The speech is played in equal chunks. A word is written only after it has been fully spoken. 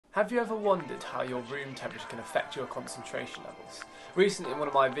Have you ever wondered how your room temperature can affect your concentration levels? Recently in one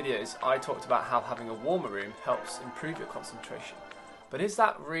of my videos I talked about how having a warmer room helps improve your concentration. But is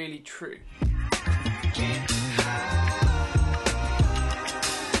that really true?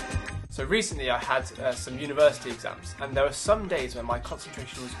 So recently I had some university exams, and there were some days when my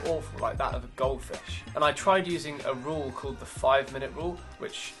concentration was awful, like that of a goldfish. And I tried using a rule called the 5-minute rule,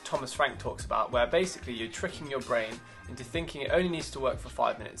 which Thomas Frank talks about, where basically you're tricking your brain into thinking it only needs to work for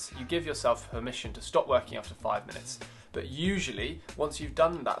 5 minutes. You give yourself permission to stop working after 5 minutes. But usually, once you've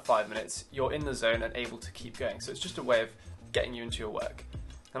done that 5 minutes, you're in the zone and able to keep going. So it's just a way of getting you into your work.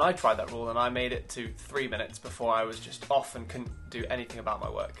 And I tried that rule and I made it to 3 minutes before I was just off and couldn't do anything about my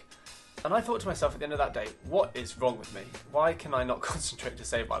work. And I thought to myself at the end of that day, what is wrong with me? Why can I not concentrate to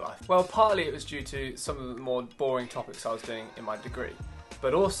save my life? Well, partly it was due to some of the more boring topics I was doing in my degree,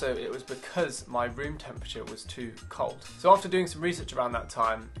 but also it was because my room temperature was too cold. So after doing some research around that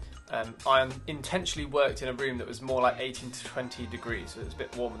time, I intentionally worked in a room that was more like 18 to 20 degrees, so it was a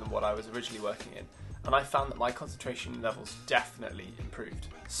bit warmer than what I was originally working in. And I found that my concentration levels definitely improved.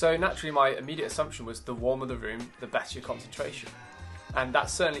 So naturally my immediate assumption was the warmer the room, the better your concentration. And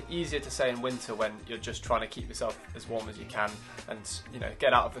that's certainly easier to say in winter when you're just trying to keep yourself as warm as you can and,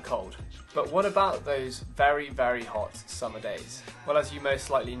 get out of the cold. But what about those very, very hot summer days? Well, as you most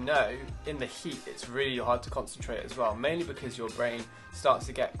likely know, in the heat it's really hard to concentrate as well, mainly because your brain starts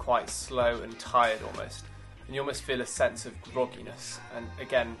to get quite slow and tired almost, and you almost feel a sense of grogginess, and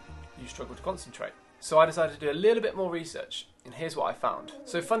again, you struggle to concentrate. So I decided to do a little bit more research, and here's what I found.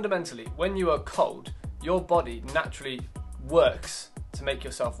 So fundamentally, when you are cold, your body naturally works to make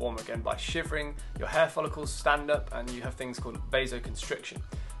yourself warm again by shivering, your hair follicles stand up, and you have things called vasoconstriction.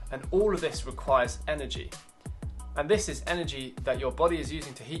 And all of this requires energy. And this is energy that your body is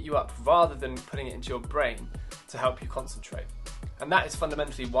using to heat you up rather than putting it into your brain to help you concentrate. And that is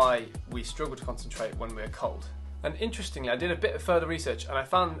fundamentally why we struggle to concentrate when we're cold. And interestingly, I did a bit of further research and I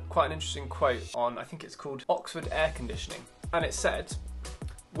found quite an interesting quote on, I think it's called Oxford Air Conditioning. And it said,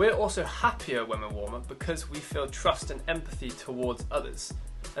 "We're also happier when we're warmer because we feel trust and empathy towards others.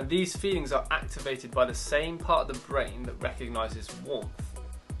 And these feelings are activated by the same part of the brain that recognises warmth,"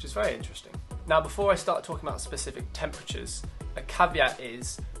 which is very interesting. Now, before I start talking about specific temperatures, a caveat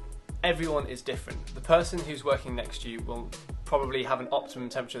is everyone is different. The person who's working next to you will probably have an optimum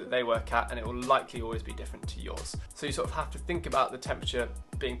temperature that they work at, and it will likely always be different to yours. So you sort of have to think about the temperature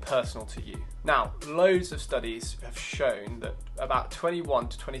being personal to you. Now, loads of studies have shown that about 21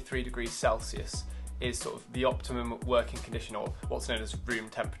 to 23 degrees Celsius is sort of the optimum working condition, or what's known as room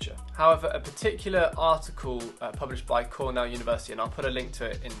temperature. However, a particular article published by Cornell University, and I'll put a link to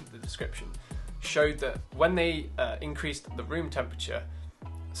it in the description, showed that when they increased the room temperature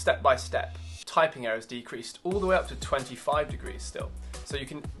step by step, typing errors decreased all the way up to 25 degrees still. So you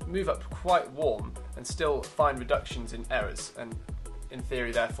can move up quite warm and still find reductions in errors, and in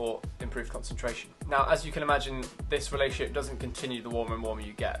theory therefore improve concentration. Now, as you can imagine, this relationship doesn't continue the warmer and warmer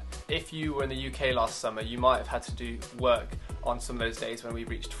you get. If you were in the UK last summer, you might have had to do work on some of those days when we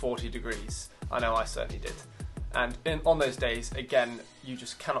reached 40 degrees. I know I certainly did. And on those days, again, you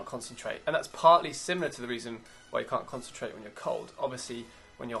just cannot concentrate. And that's partly similar to the reason why you can't concentrate when you're cold. Obviously,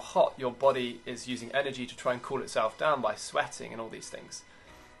 when you're hot, your body is using energy to try and cool itself down by sweating and all these things.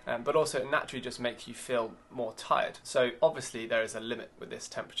 But also it naturally just makes you feel more tired. So obviously there is a limit with this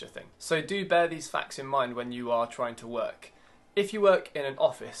temperature thing. So do bear these facts in mind when you are trying to work. If you work in an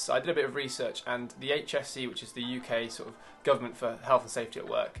office, I did a bit of research, and the HSE, which is the UK sort of government for health and safety at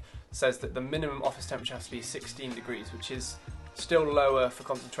work, says that the minimum office temperature has to be 16 degrees, which is still lower for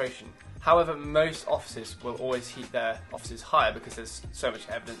concentration. However, most offices will always heat their offices higher because there's so much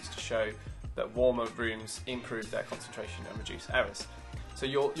evidence to show that warmer rooms improve their concentration and reduce errors. So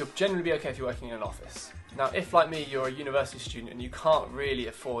you'll generally be okay if you're working in an office. Now, if like me, you're a university student and you can't really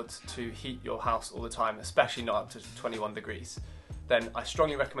afford to heat your house all the time, especially not up to 21 degrees, then I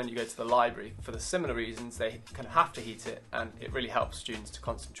strongly recommend you go to the library. For the similar reasons, they kind of have to heat it, and it really helps students to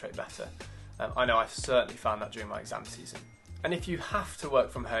concentrate better. I know I've certainly found that during my exam season. And if you have to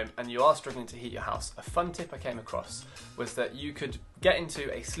work from home and you are struggling to heat your house, a fun tip I came across was that you could get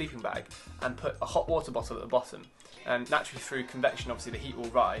into a sleeping bag and put a hot water bottle at the bottom, and naturally through convection obviously the heat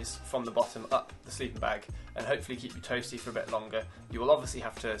will rise from the bottom up the sleeping bag and hopefully keep you toasty for a bit longer. You will obviously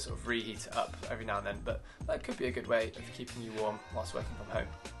have to sort of reheat it up every now and then, but that could be a good way of keeping you warm whilst working from home.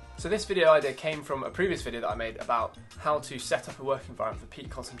 So this video idea came from a previous video that I made about how to set up a work environment for peak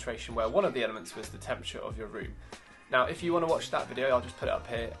concentration, where one of the elements was the temperature of your room. Now, if you want to watch that video, I'll just put it up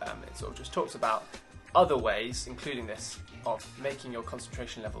here. It sort of just talks about other ways, including this, of making your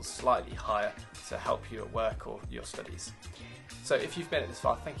concentration levels slightly higher to help you at work or your studies. So if you've made it this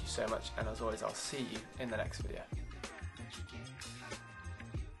far, thank you so much, and as always, I'll see you in the next video.